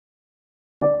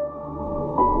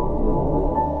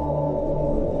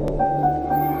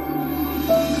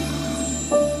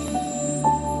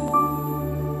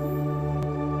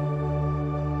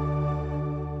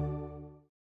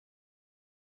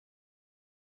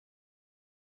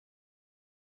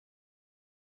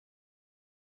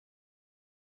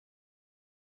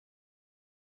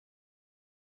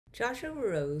Joshua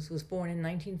Rose was born in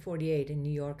 1948 in New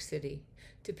York City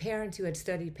to parents who had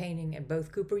studied painting at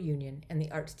both Cooper Union and the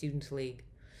Art Students League.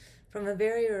 From a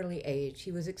very early age,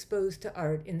 he was exposed to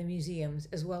art in the museums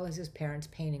as well as his parents'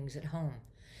 paintings at home.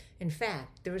 In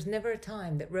fact, there was never a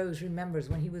time that Rose remembers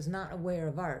when he was not aware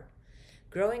of art.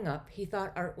 Growing up, he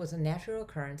thought art was a natural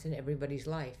occurrence in everybody's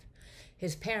life.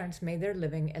 His parents made their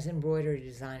living as embroidery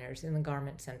designers in the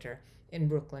Garment Center in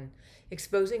Brooklyn,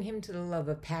 exposing him to the love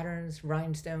of patterns,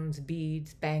 rhinestones,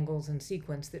 beads, bangles, and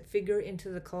sequins that figure into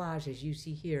the collages you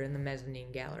see here in the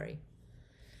Mezzanine gallery.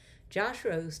 Josh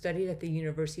Rose studied at the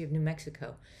University of New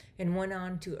Mexico and went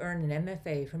on to earn an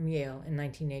MFA from Yale in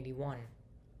 1981.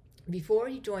 Before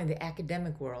he joined the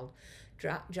academic world,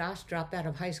 Josh dropped out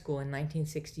of high school in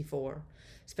 1964,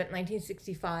 spent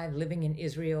 1965 living in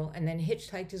Israel, and then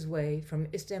hitchhiked his way from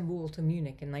Istanbul to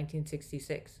Munich in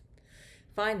 1966.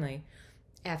 Finally,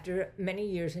 after many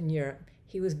years in Europe,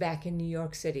 he was back in New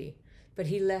York City, but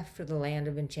he left for the land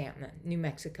of enchantment, New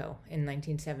Mexico, in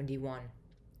 1971.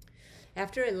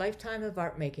 After a lifetime of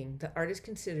art making, the artist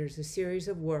considers a series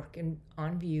of work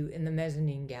on view in the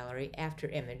Mezzanine gallery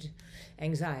Afterimage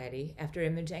Anxiety.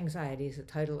 Afterimage Anxiety is the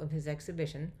title of his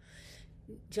exhibition.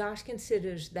 Josh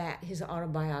considers that his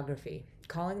autobiography,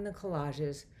 calling the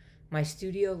collages My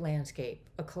Studio Landscape,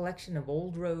 a collection of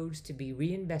old roads to be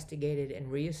reinvestigated and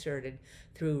reasserted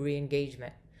through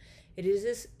re-engagement. It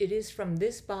is from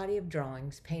this body of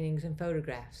drawings, paintings, and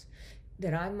photographs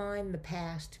that I mine the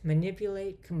past,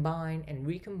 manipulate, combine, and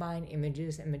recombine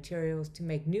images and materials to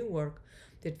make new work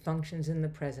that functions in the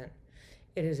present.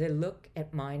 It is a look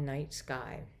at my night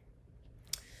sky.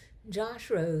 Josh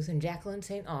Rose and Jacqueline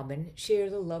St. Aubin share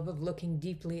the love of looking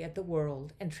deeply at the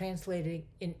world and translating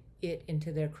it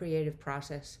into their creative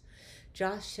process.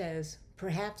 Josh says,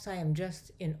 "Perhaps I am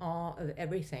just in awe of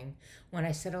everything when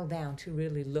I settle down to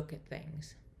really look at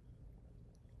things."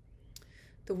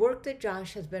 The work that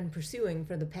Josh has been pursuing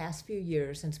for the past few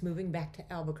years since moving back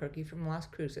to Albuquerque from Las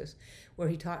Cruces, where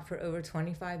he taught for over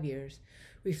 25 years,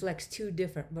 reflects two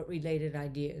different but related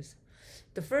ideas.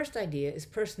 The first idea is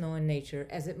personal in nature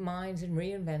as it mines and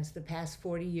reinvents the past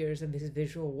 40 years of his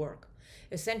visual work.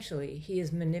 Essentially, he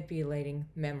is manipulating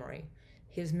memory,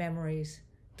 his memories,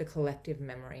 the collective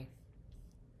memory.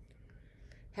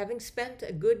 Having spent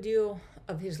a good deal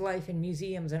of his life in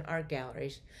museums and art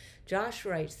galleries, Josh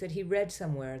writes that he read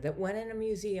somewhere that when in a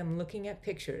museum looking at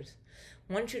pictures,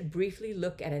 one should briefly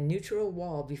look at a neutral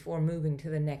wall before moving to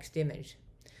the next image.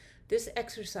 This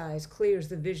exercise clears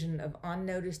the vision of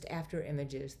unnoticed after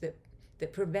images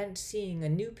that prevents seeing a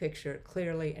new picture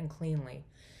clearly and cleanly.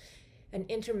 An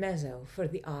intermezzo for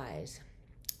the eyes.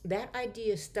 That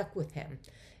idea stuck with him,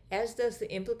 as does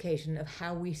the implication of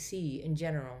how we see in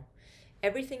general.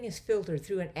 Everything is filtered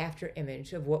through an after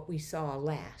image of what we saw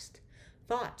last.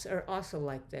 Thoughts are also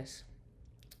like this,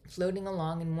 floating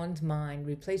along in one's mind,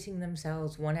 replacing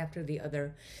themselves one after the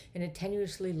other in a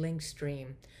tenuously linked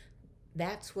stream.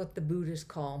 That's what the Buddhists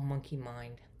call monkey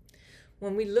mind.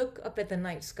 When we look up at the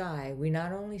night sky, we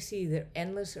not only see the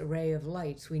endless array of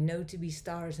lights we know to be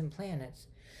stars and planets,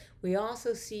 we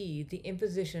also see the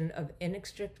imposition of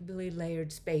inextricably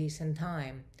layered space and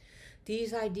time.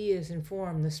 These ideas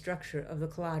inform the structure of the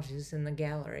collages in the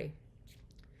gallery.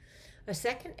 A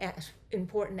second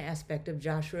important aspect of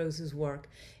Josh Rose's work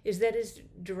is that it is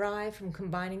derived from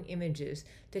combining images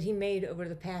that he made over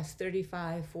the past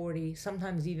 35, 40,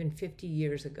 sometimes even 50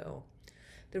 years ago.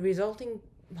 The resulting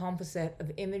composite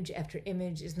of image after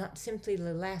image is not simply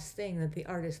the last thing that the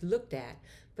artist looked at,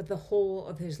 but the whole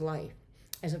of his life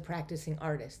as a practicing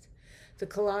artist. The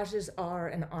collages are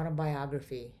an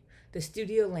autobiography, the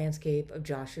studio landscape of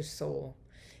Josh's soul.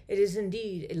 It is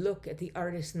indeed a look at the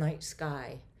artist's night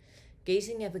sky.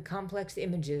 Gazing at the complex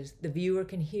images, the viewer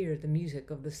can hear the music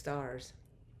of the stars.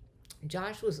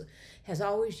 Josh has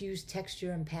always used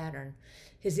texture and pattern.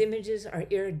 His images are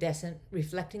iridescent,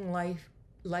 reflecting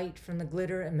light from the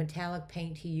glitter and metallic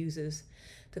paint he uses.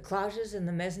 The collages in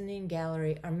the Mezzanine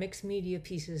gallery are mixed media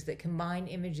pieces that combine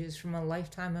images from a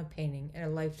lifetime of painting and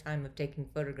a lifetime of taking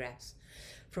photographs.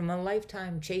 From a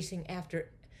lifetime chasing after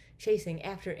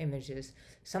images,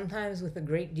 sometimes with a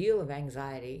great deal of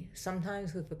anxiety,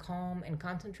 sometimes with the calm and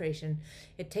concentration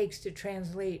it takes to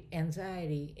translate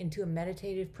anxiety into a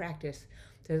meditative practice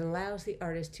that allows the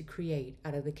artist to create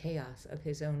out of the chaos of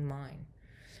his own mind.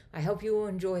 I hope you will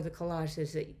enjoy the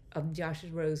collages of Josh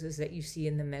Rose's that you see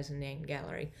in the Mezzanine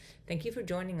gallery. Thank you for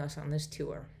joining us on this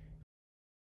tour.